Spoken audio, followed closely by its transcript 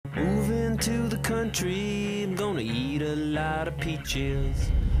tree. I'm gonna eat a lot of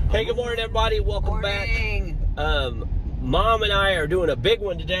peaches. Hey, good morning, everybody. Welcome back. Mom and I are doing a big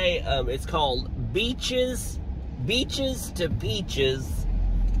one today. It's called Beaches to Peaches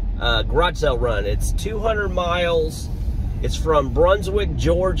garage sale run. It's 200 miles. It's from Brunswick,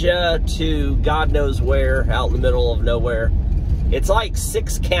 Georgia to God knows where, out in the middle of nowhere. It's like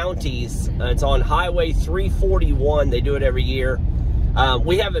 6 counties. It's on Highway 341. They do it every year.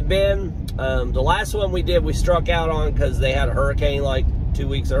 We haven't been. The last one we did, we struck out on because they had a hurricane like 2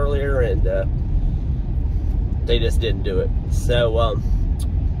 weeks earlier, and they just didn't do it. So,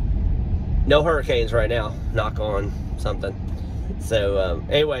 no hurricanes right now. Knock on something. So,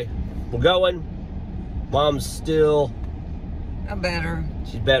 anyway, we're going. Mom's still... I'm better.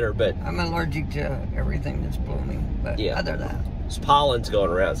 She's better, but... I'm allergic to everything that's blooming, but yeah, other than that. There's pollen's going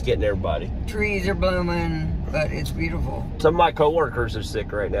around. It's getting everybody. Trees are blooming, but it's beautiful. Some of my coworkers are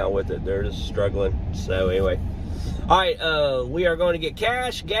sick right now with it. They're just struggling. So, anyway. All right, we are going to get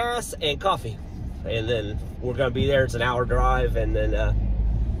cash, gas, and coffee. And then we're going to be there. It's an hour drive. And then,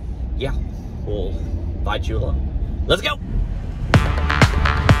 yeah, we'll invite you along. Let's go. Here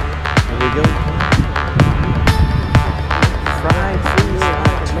we go. Fried food.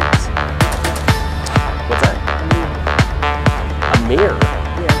 What's that? A mirror.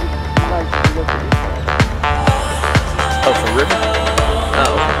 Yeah, I like to look at it. Oh, for ribbon?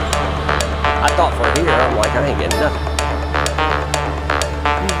 Oh. I thought for here. I'm like, I ain't getting nothing.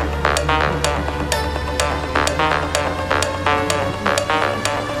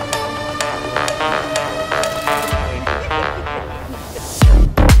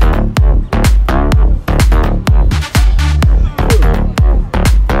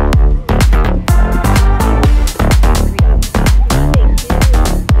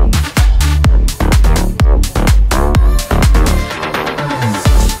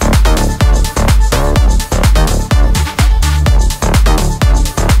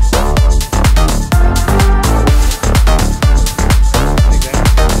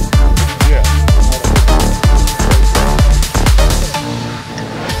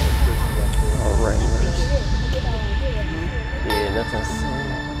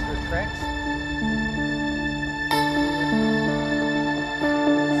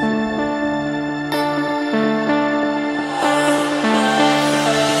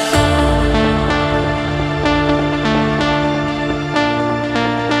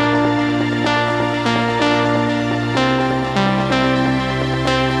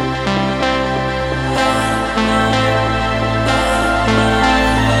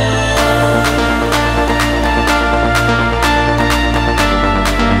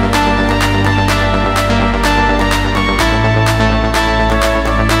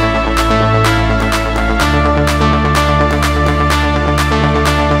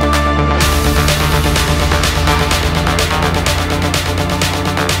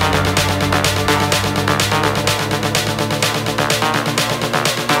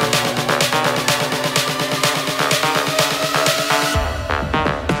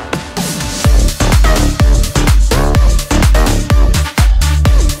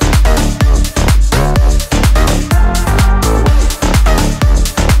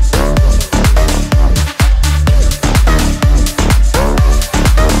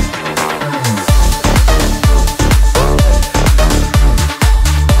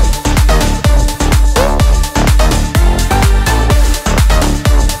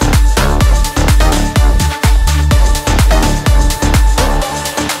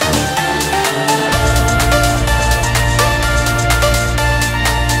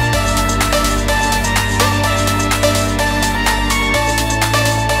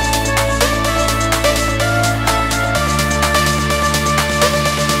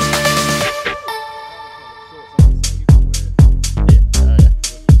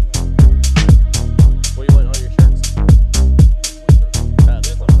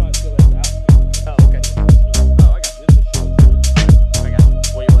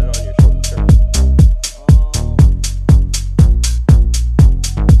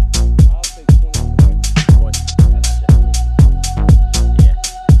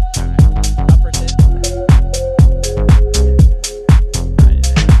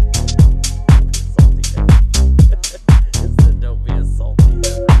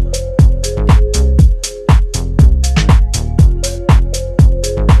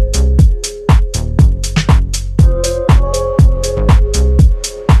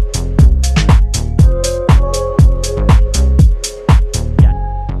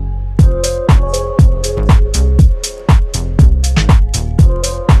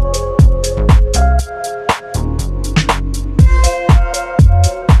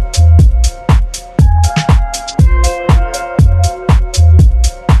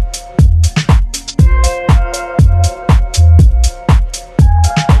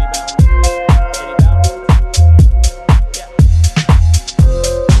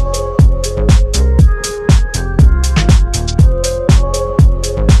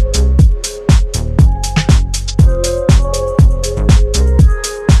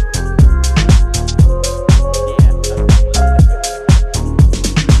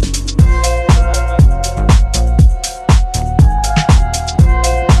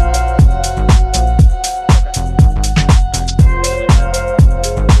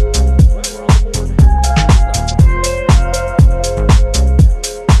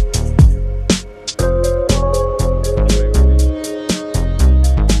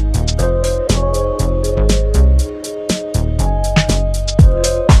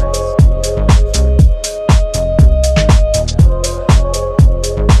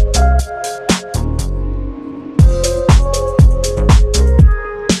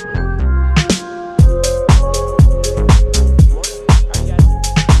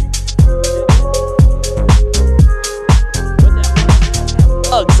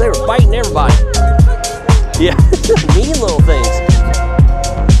 bugs. They were biting everybody. Yeah, mean little things.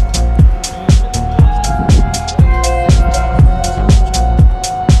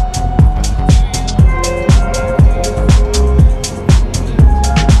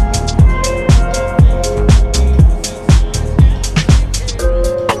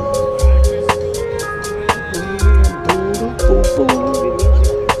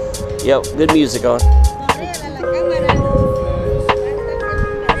 Yep, good music on.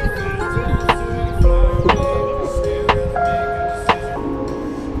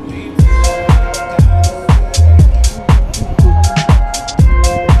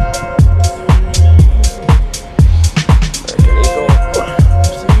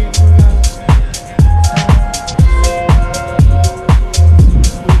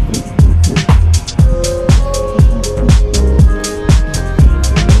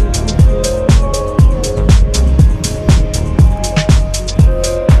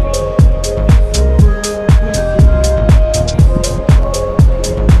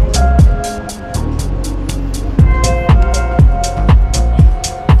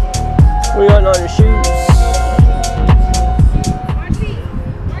 We on your shoes.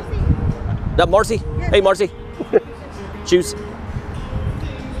 That Marcy? Hey, Marcy. Shoes.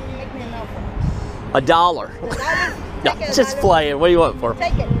 $1. No, just playing. What do you want for?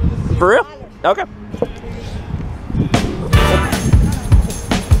 Take it. For real? Okay.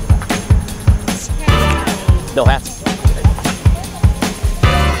 No hats.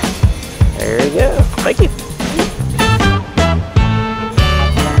 There you go. Thank you.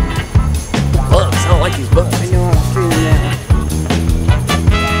 Bugs. I don't like these bugs. I know I'm feeling that.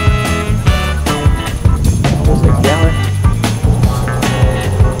 Almost like down.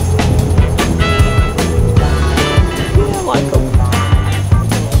 Yeah, I like them.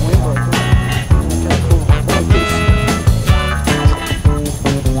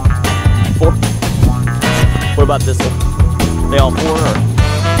 Four. What about this one? They all 4 or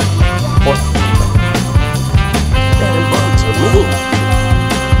 4? Damn, bugs are mean.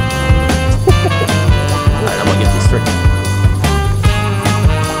 Alright, I'm gonna get these 3.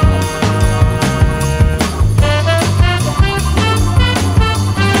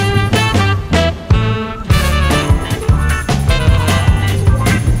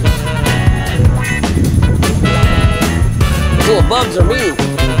 These little bugs are mean.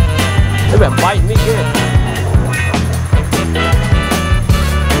 They've been biting me good.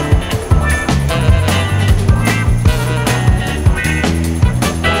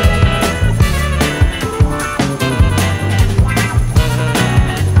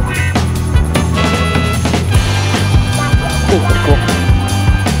 Cool.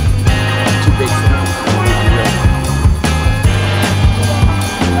 Too big for me.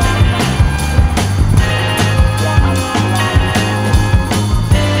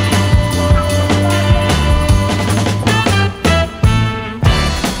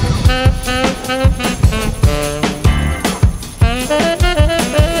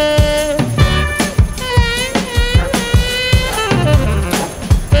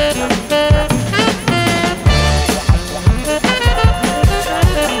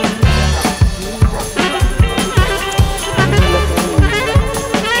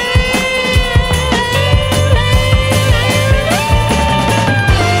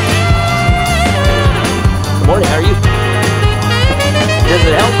 Morning, how are you? Does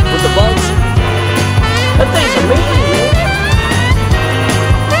it help with the bugs? That thing's are mean, man.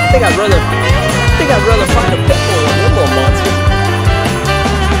 I think I'd rather find a pit bull than them little monsters.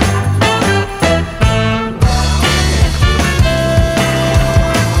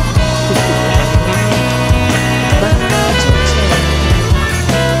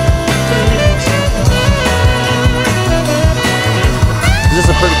 Is this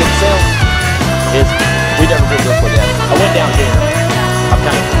a pretty good sale? We never did this one yet. I went down here. I'm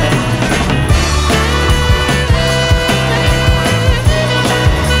kind of.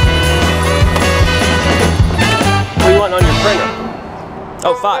 What do you want on your printer?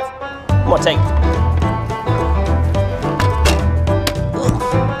 Oh, 5. I'm gonna take it.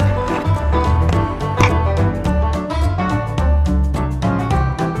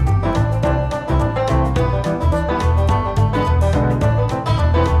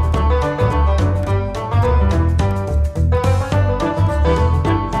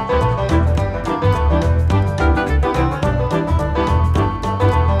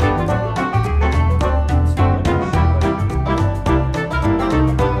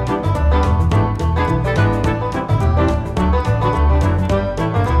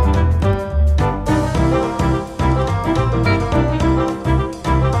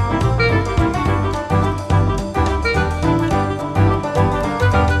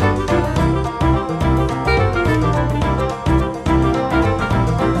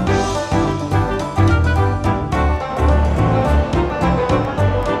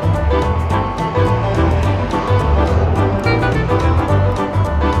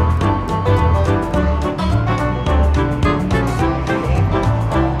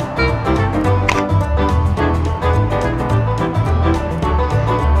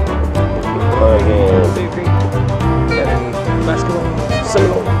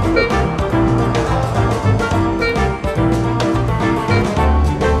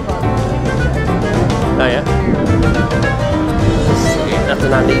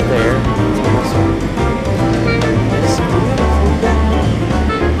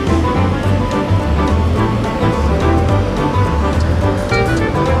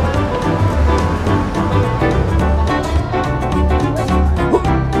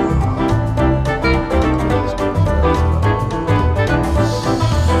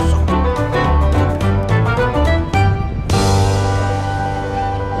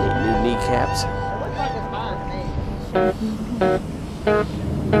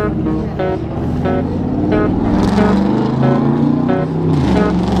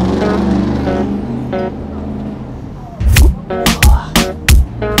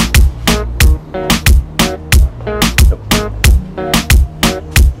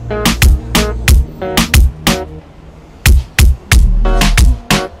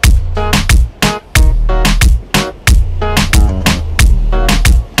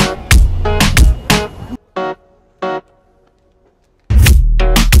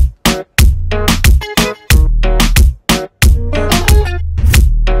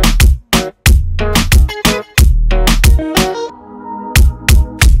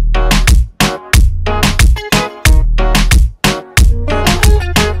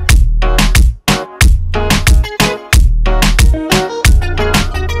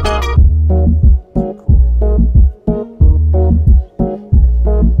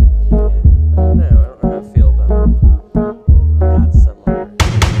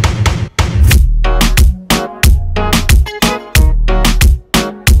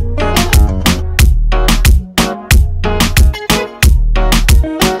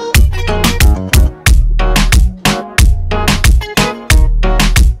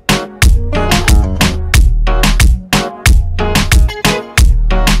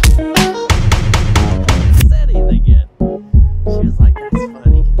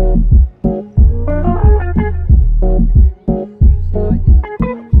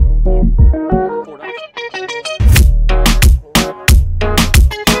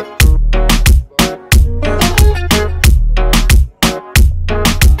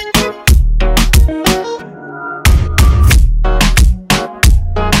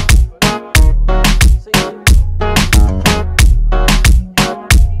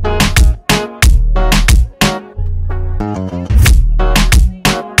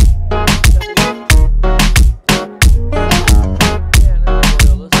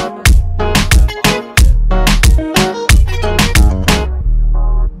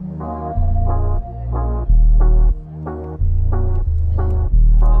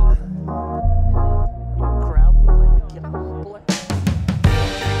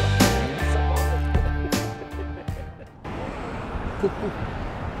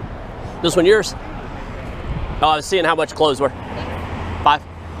 This one yours? Oh, I was seeing how much clothes were. 5,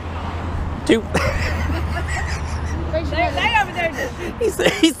 2. They over there.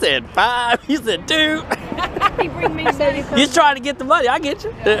 He said 5. He said 2. He bring me money. He's trying to get the money. I get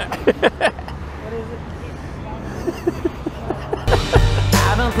you. What is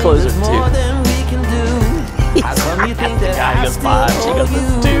it? Clothes are 2. How come you think that Guy goes 5. She goes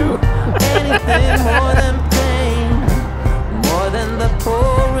 2. anything more than pain, more than the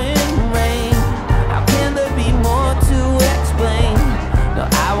pouring rain? How can there be more to explain? No,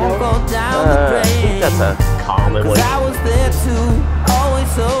 I won't go down the I think drain. that's a common one. 'Cause I was there too, always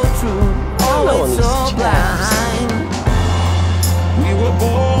so true, always so blind. We were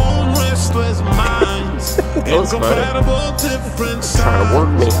born restless minds, Those incompatible different Trying to work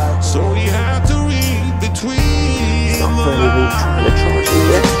me. sides. So we had to read between Not the for anything lines. trying to charge me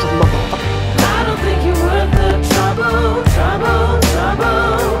extra, motherfucker. I don't think you're worth the trouble, trouble,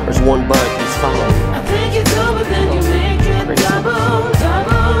 trouble. There's one bug. He's fine. I think it's over, then you make it double,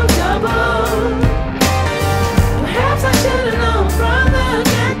 double, double. Perhaps I should have known from the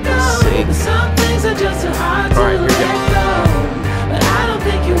get-go. See. Some things are just too hard to All right, here we let go. go. But I don't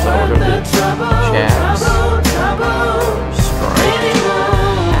think you're That's all worth we're the gonna do. trouble, Jabs. trouble, trouble Strike. anymore.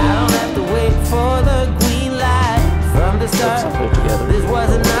 I don't have to wait for the green light from the start. Put it together. This was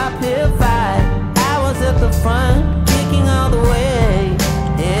an uphill fight. I was at the front, kicking all the way.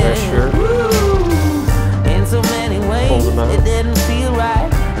 Yeah. Pressure. Woo. In so many ways, Hold them out. it didn't feel right.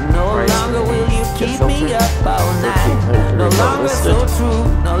 No Right. longer will you keep me filter. up all night. 1300 No is longer so unlisted. true,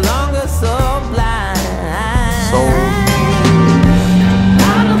 no longer so blind. Sold.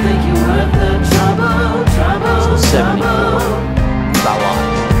 I don't think you're worth the trouble, trouble, So 74. trouble. Salah.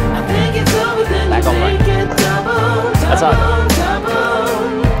 I think it's over, then Back you on make it double, That's all double, double.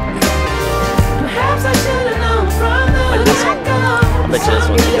 Perhaps I should have known from the Like this one. get-go. I bet you this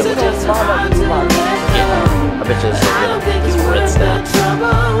one's a Some good things one. are just hard to let go. I bet you this I don't one's think good. it's It's red worth the snap.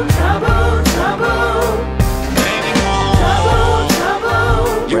 trouble, trouble, trouble. Anymore. Trouble,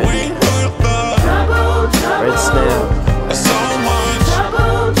 trouble, You ain't worth the trouble, trouble. Red snap. so much.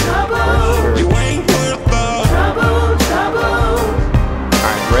 Trouble, trouble, Pressure. You ain't worth the trouble, trouble.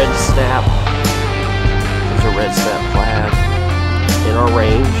 Alright, red snap. There's a red snap plaid in our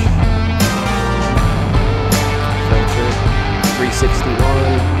range. Filter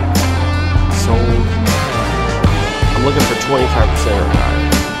 361. Sold. I'm looking for 25%.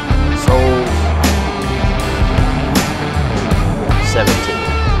 Alright. Sold 17.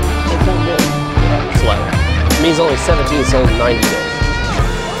 Slow. It means only 17 sold in 90 days.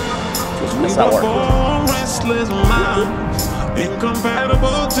 That's not working. born restless minds,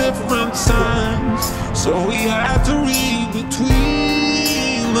 incompatible different signs. So we had to read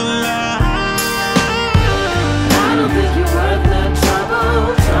between the lines. I don't think you're worth the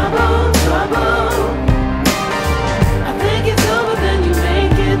trouble, trouble, trouble. I think it's over, then you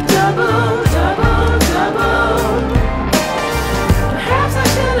make it double, double, double. Perhaps I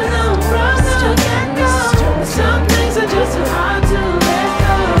should have known from the get-go. Some things are just too hard to let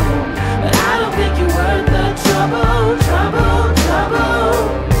go. But I don't think you're worth the trouble, trouble, trouble.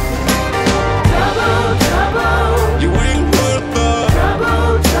 Trouble, trouble, You ain't worth the trouble,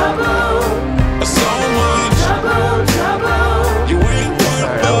 trouble. so much. Trouble, trouble, You ain't worth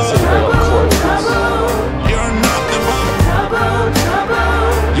Alright, let's see if they don't close. trouble, You're nothing but. trouble, trouble,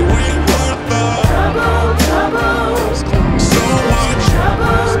 You ain't worth the trouble, trouble, so much.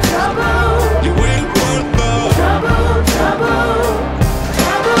 trouble, trouble, You ain't worth the trouble, trouble,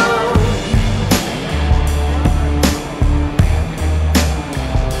 trouble.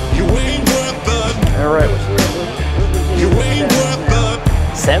 You ain't worth the. Alright. You ain't worth the.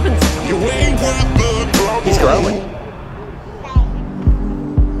 7? You ain't worth the trouble. He's growing.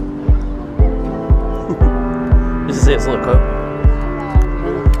 This is his little coat.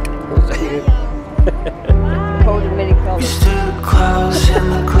 Hold the mini color. Stood close in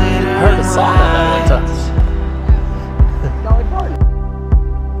the glitter. I heard a song that one time. No, it's hard.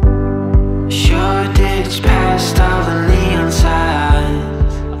 Short ditch past all the neon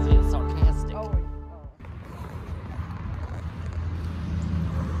signs.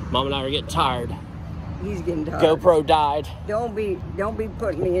 Mom and I are getting tired. He's getting tired. GoPro died. Don't be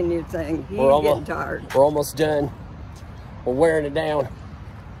putting me in your thing. He's We're getting almost, tired. we're almost done. We're wearing it down.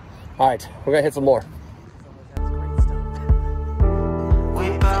 All right, we're gonna hit some more. We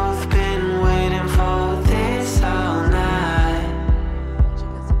both been waiting for this all night.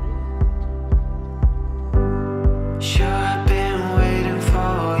 Sure, I've been waiting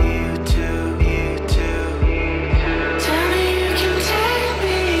for you to. Tell me you can take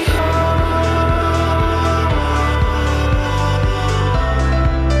me home.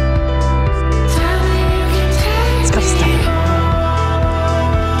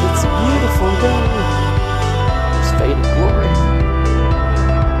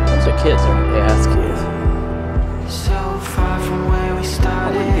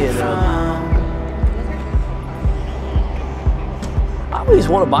 always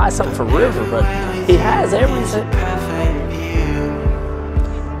want to buy something for River, but he has everything.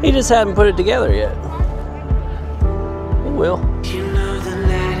 He just hasn't put it together yet. He will. You know the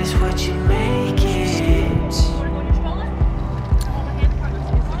night is what you make it.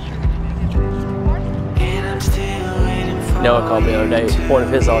 And I'm still waiting for Noah called me the other day. One of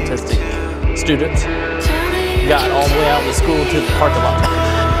his autistic students got all the way out of the school to the parking lot.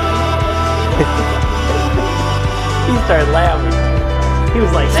 He started laughing. He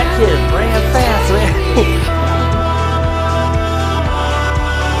was like, that kid ran fast, man.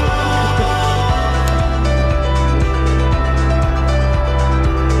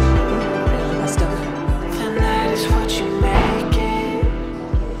 the night is what you make it.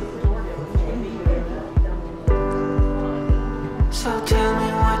 So tell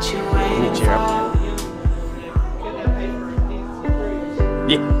me what you waiting cheer up. for.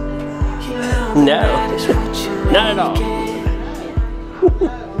 Yeah. You know No. the night is what you Not at all. make it.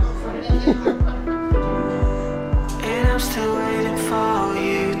 And I'm still waiting for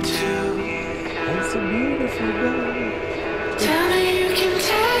you to It's a beautiful day. tell me you can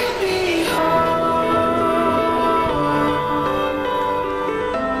take me home.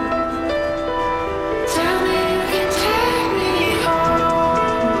 Tell me you can take me home.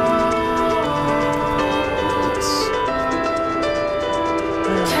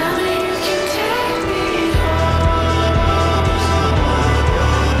 Tell me you can take me home.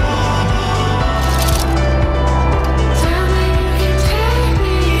 Tell me you can take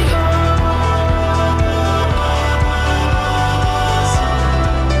me home.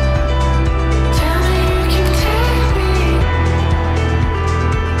 Tell me you can take me.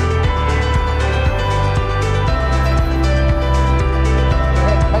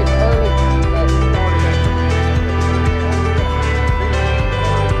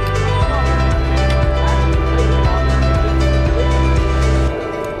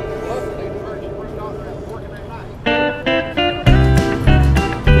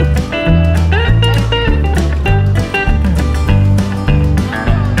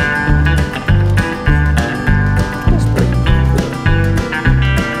 That's pretty good.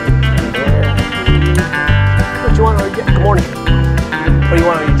 What you want on your Good morning. What do you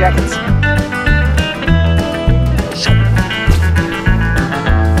want on your jackets?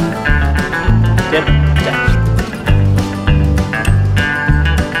 Good.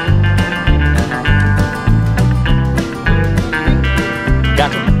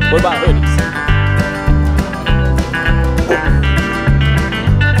 Gotcha. What about hoodies?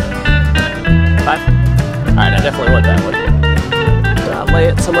 Five? Alright, I definitely want that one. I'll lay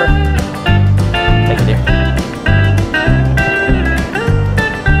it somewhere. Take it there.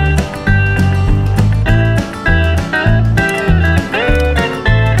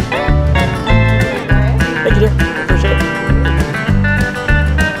 Thank you, dear. Appreciate it.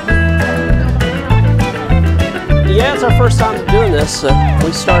 Yeah, it's our first time doing this.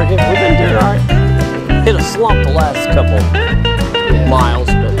 We started here. We've been doing alright. Hit a slump the last couple miles,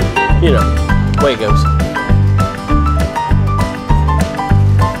 but you know, way it goes.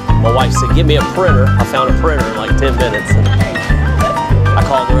 My wife said, "Give me a printer." I found a printer in like 10 minutes, and I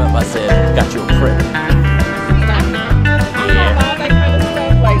called her up. I said, "Got you a printer." Yeah.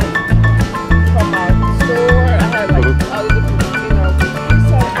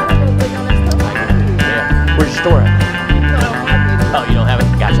 Yeah. Where's your store at? Oh, you don't have it?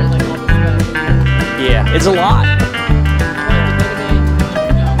 Gotcha. Yeah, it's a lot.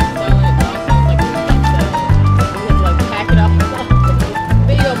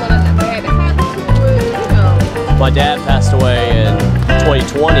 My dad passed away in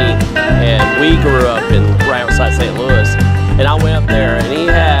 2020, and we grew up in right outside St. Louis. And I went up there, and he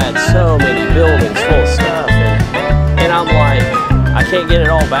had so many buildings full of stuff, and I'm like, I can't get it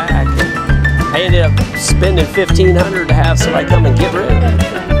all back. And I ended up spending $1,500 to have somebody come and get rid of it.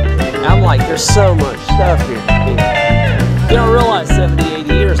 And I'm like, there's so much stuff here. You don't realize 70,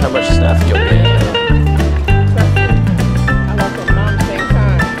 80 years how much stuff you'll get.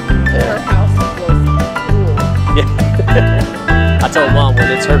 I told Mom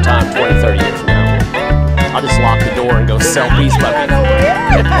when it's her time 20, 30 years from now, I'll just lock the door and go sell beast puppies.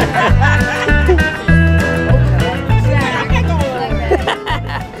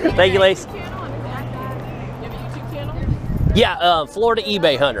 Thank you, Lace. Yeah, Florida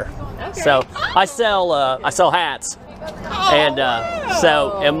eBay hunter. So I sell hats, and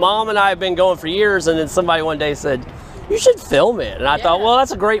and Mom and I have been going for years. And then somebody one day said, "You should film it." And I thought, well,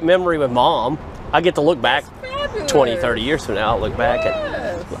 that's a great memory with Mom. I get to look back 20, 30 years from now. I'll look back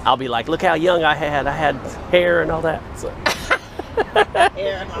and I'll be like, look how young I had. I had hair and all that. So.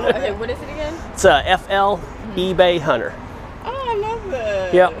 Okay, what is it again? It's a FL eBay hunter. Oh, I love it.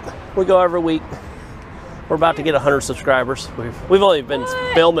 Yep, we go every week. We're about to get 100 subscribers. We've only been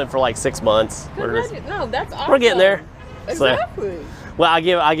filming for like 6 months. No, that's awesome. We're getting there. Exactly. So, well, I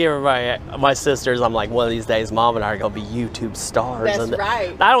give everybody, my sisters, I'm like, one of these days, Mom and I are gonna be YouTube stars. That's and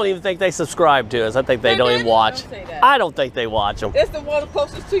right. I don't even think they subscribe to us. I think they don't even watch. Don't say that. I don't think they watch them. It's the one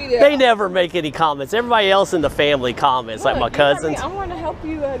closest to you there. They never make any comments. Everybody else in the family comments, like my cousins. I want to help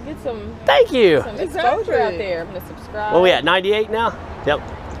you get some. Thank you. Some exposure out there. I'm gonna subscribe. What we at? 98 now? Yep.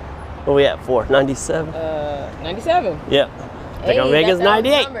 What we at for? 97? 97. Yep. They're gonna make us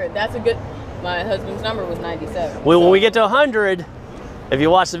 98. That's a good. My husband's number was 97. When we get to 100, if you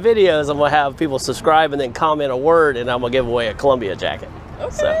watch the videos, I'm gonna have people subscribe and then comment a word, and I'm gonna give away a Columbia jacket.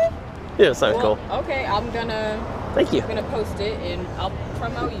 Okay. So, yeah, something cool. Okay, I'm gonna. Thank you. I'm gonna post it and I'll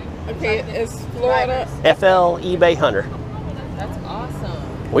promote you. Okay, it's Florida. FL eBay Hunter. That's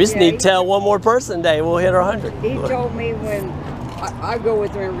awesome. We just need to tell one more person today. We'll hit our 100. He told me when I go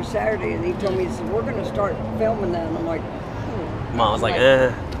with him every Saturday, and he told me, he said, we're going to start filming that. And I'm like, Mom was like,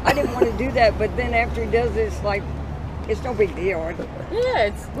 eh. I didn't want to do that, but then after he does it, it's like, it's no big deal.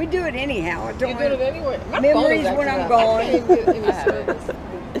 Yeah, We do it anyhow. I you don't do it anyway. My memories phone is when I'm acting up. gone. I can't get any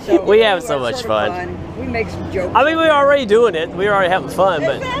service. So We have so anyway, much it's fun. sort of We make some jokes. I mean, we're already doing it. We're already having fun,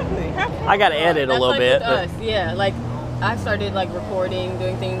 but Exactly. I got to edit a That's little like bit. with us, yeah. Like I started like recording,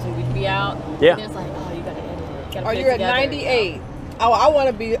 doing things when we'd be out. Yeah. And then it's like, oh, you gotta edit it. Gotta Oh, put it you're at together. 98. Oh, I want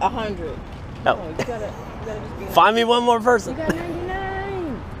to be 100. Oh. You gotta just be. Find me one more person. You got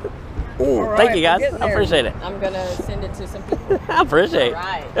 99. Ooh, right, thank you, guys. we're getting I there. appreciate it. I'm gonna send it to some people. I appreciate All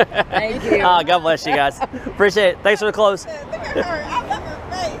it. right. Thank you. Oh, God bless you guys. Appreciate it. Thanks for the clothes. Look at her. I love her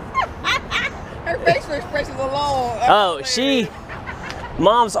face. Her facial expressions alone. Oh,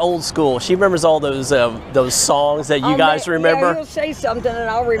 Mom's old school. She remembers all those songs that you guys Yeah, remember. he'll say something and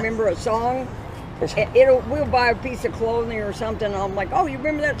I'll remember a song. We'll buy a piece of clothing or something. And I'm like, oh, you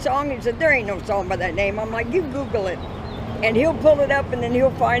remember that song? He said, there ain't no song by that name. I'm like, you Google it. And he'll pull it up and then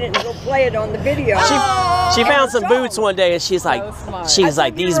he'll find it and he'll play it on the video. She found some boots one day and she's like,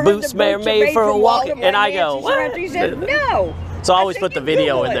 smart. these boots are made for walking. And I go, what? He said, no. So I always said, put the "You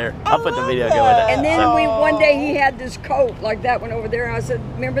video Google in it." there. I'll put the video going with that. And then So, one day he had this coat like that one over there. I said,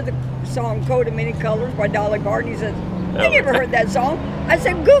 remember the song Coat of Many Colors by Dolly Parton? He said, I never heard that song. I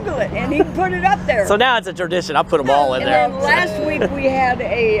said, Google it. And he put it up there. so now it's a tradition. I put them all in And there. then last week we had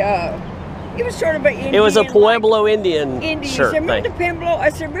it was sort of an Indian. It was a like, Pueblo Indian Indian. He shirt said, remember thing. the Pueblo? I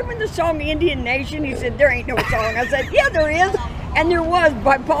said, remember the song Indian Nation? He said, there ain't no song. I said, yeah, there is. And there was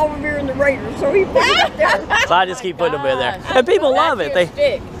by Paul Revere and the Raiders. So he put it up there. So I just keep putting them in there. Gosh. And people love That's it. your They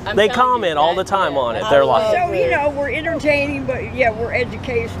stick. I'm they telling comment you, all the that- time yeah, on it. that's They're all like, So, we're entertaining, but yeah, we're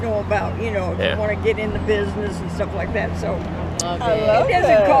educational about, if Yeah. you want to get into business and stuff like that. So Love it it.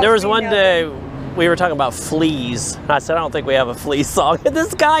 doesn't cost there was me one nothing. day we were talking about fleas. I said, I don't think we have a flea song. And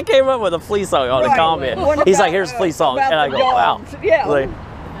this guy came up with a flea song on a Right. comment. One He's about, like, here's a flea song. about And I the go, wow. dogs. Yeah. Like,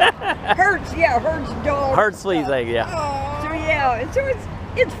 Hurts dog. Hurts flea thing, yeah. So yeah, so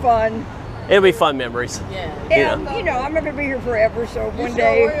it's fun. It'll be fun memories. Yeah. And I'm not gonna be here forever, so one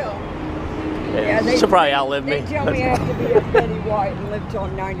day. Yeah, they- she'll probably outlive They me. tell me I have to be a Betty White and live till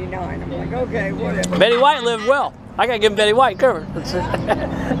I'm 99. I'm like, okay, whatever. Betty White lived well. I gotta give him Betty White cover.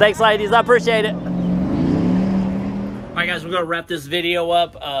 Thanks, ladies. I appreciate it. All right, guys, we're gonna wrap this video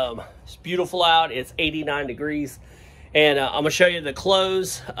up. It's beautiful out. It's 89 degrees, and I'm gonna show you the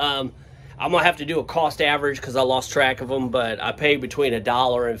clothes. I'm gonna have to do a cost average because I lost track of them, but I paid between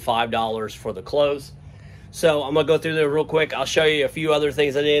 $1 and $5 for the clothes. So I'm gonna go through there real quick. I'll show you a few other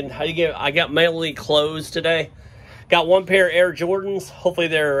things I did. I got mainly clothes today. Got one pair of Air Jordans. Hopefully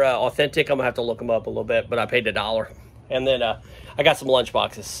they're authentic. I'm gonna have to look them up a little bit, but I paid $1. And then I got some lunch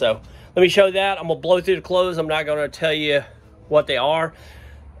boxes. So let me show you that. I'm gonna blow through the clothes. I'm not gonna tell you what they are.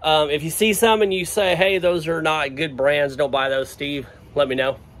 If you see some and you say, hey, those are not good brands, don't buy those, Steve, let me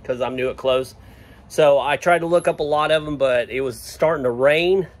know, because I'm new at clothes. So I tried to look up a lot of them, but it was starting to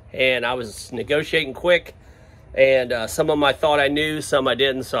rain, and I was negotiating quick. And some of them I thought I knew, some I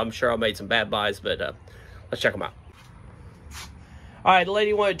didn't, so I'm sure I made some bad buys, but let's check them out. All right, the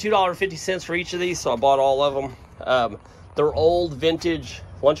lady wanted $2.50 for each of these, so I bought all of them. They're old vintage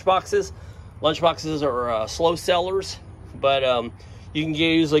lunchboxes. Lunchboxes are slow sellers, but you can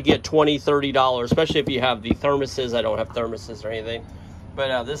usually get $20, $30, especially if you have the thermoses. I don't have thermoses or anything.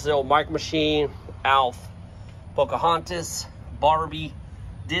 But this is the old Micro Machine, Alf, Pocahontas, Barbie,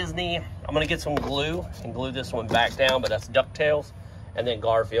 Disney. I'm going to get some glue and glue this one back down, but that's DuckTales. And then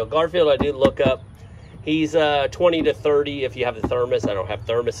Garfield. Garfield I did look up. He's 20 to 30 if you have the thermos. I don't have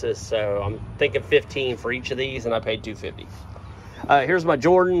thermoses, so I'm thinking 15 for each of these, and I paid $2.50. Here's my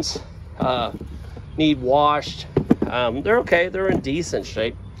Jordans. Need washed. They're okay. They're in decent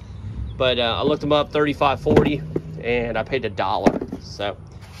shape. But I looked them up, $35.40, and I paid $1. So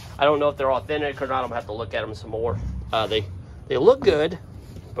I don't know if they're authentic or not. I'm gonna have to look at them some more. They look good,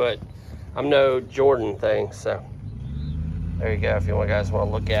 but I'm no Jordan thing. So there you go. If you guys want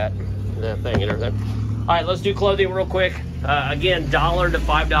to look at the thing and everything. All right, let's do clothing real quick. Again, $1 to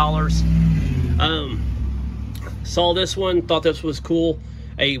 $5. Saw this one, thought this was cool.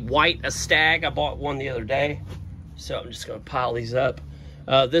 A stag. I bought one the other day, so I'm just gonna pile these up.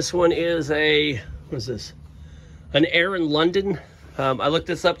 This one is what is this? An Aaron London. I looked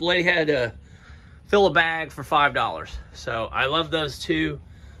this up. The lady had fill a bag for $5. So I love those two.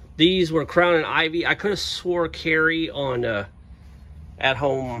 These were Crown and Ivy. I could have swore Carrie on At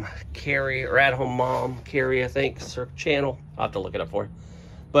Home Carrie or At Home Mom Carrie, I think, her channel. I'll have to look it up for her.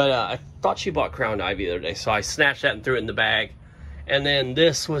 But I thought she bought Crown and Ivy the other day, so I snatched that and threw it in the bag. And then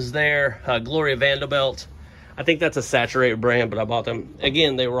this was there, Gloria Vanderbilt. I think that's a saturated brand, but I bought them.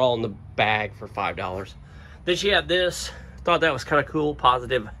 Again, they were all in the bag for $5. Then she had this. Thought that was kind of cool,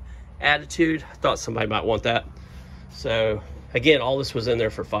 Positive Attitude. Thought somebody might want that. So, again, all this was in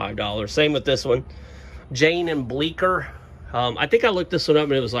there for $5. Same with this one. Jane and Bleecker. I think I looked this one up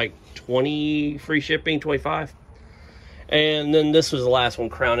and it was like 20 free shipping, 25. And then this was the last one,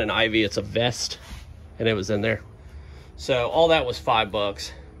 Crown and Ivy. It's a vest, and it was in there. So all that was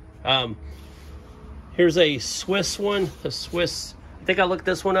 $5. Here's a Swiss one, I think I looked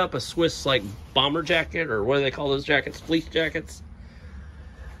this one up, a Swiss like bomber jacket, or what do they call those jackets? Fleece jackets.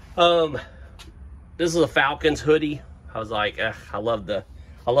 This is a Falcons hoodie. I was like, I love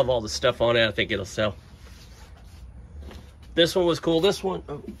all the stuff on it. I think it'll sell. This one was cool. This one,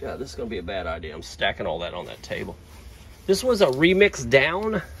 oh God, this is gonna be a bad idea. I'm stacking all that on that table. This was a Remix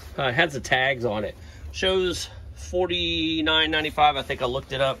Down. It has the tags on it. Shows $49.95. I think I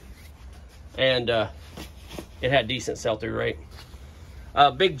looked it up, and it had decent sell-through rate.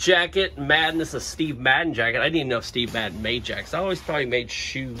 Big jacket, Madness, a Steve Madden jacket. I didn't even know if Steve Madden made jackets. I always thought he made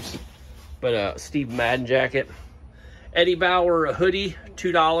shoes, but Steve Madden jacket. Eddie Bauer, a hoodie,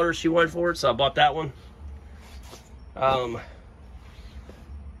 $2 she went for it, so I bought that one.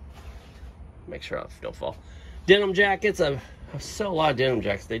 Make sure I don't fall. Denim jackets. I sell a lot of denim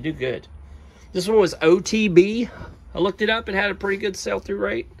jackets. They do good. This one was OTB. I looked it up. It had a pretty good sell-through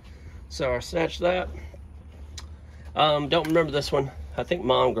rate, so I snatched that. Don't remember this one. I think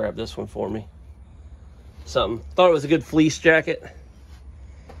Mom grabbed this one for me. Thought it was a good fleece jacket.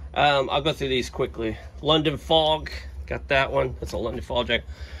 I'll go through these quickly. London Fog. Got that one. That's a London Fog jacket.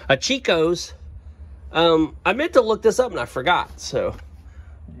 Chico's. I meant to look this up and I forgot. So,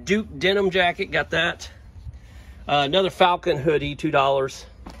 Duke denim jacket. Got that. Another Falcon hoodie, $2.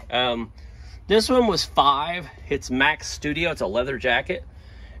 This one was $5. It's Max Studio. It's a leather jacket.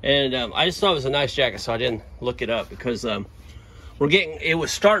 And I just thought it was a nice jacket, so I didn't look it up because it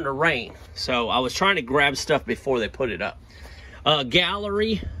was starting to rain. So I was trying to grab stuff before they put it up.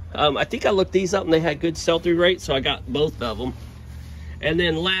 Gallery. I think I looked these up and they had good sell-through rates, so I got both of them. And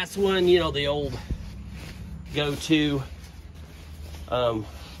then last one, you know, the old go-to,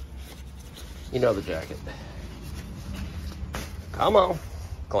 you know the jacket. Come on.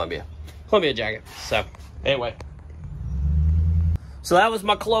 Columbia jacket. So, anyway. So that was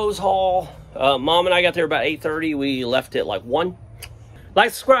my clothes haul. Mom and I got there about 8:30. We left at like 1.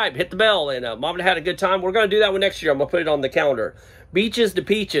 Like, subscribe, hit the bell, and Mom and I had a good time. We're going to do that one next year. I'm going to put it on the calendar. Beaches to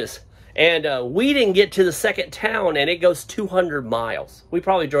Peaches. And we didn't get to the second town, and it goes 200 miles. We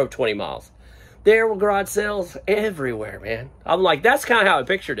probably drove 20 miles. There were garage sales everywhere, man. I'm like, that's kind of how I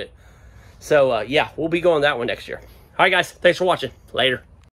pictured it. So, yeah, we'll be going that one next year. All right, guys. Thanks for watching. Later.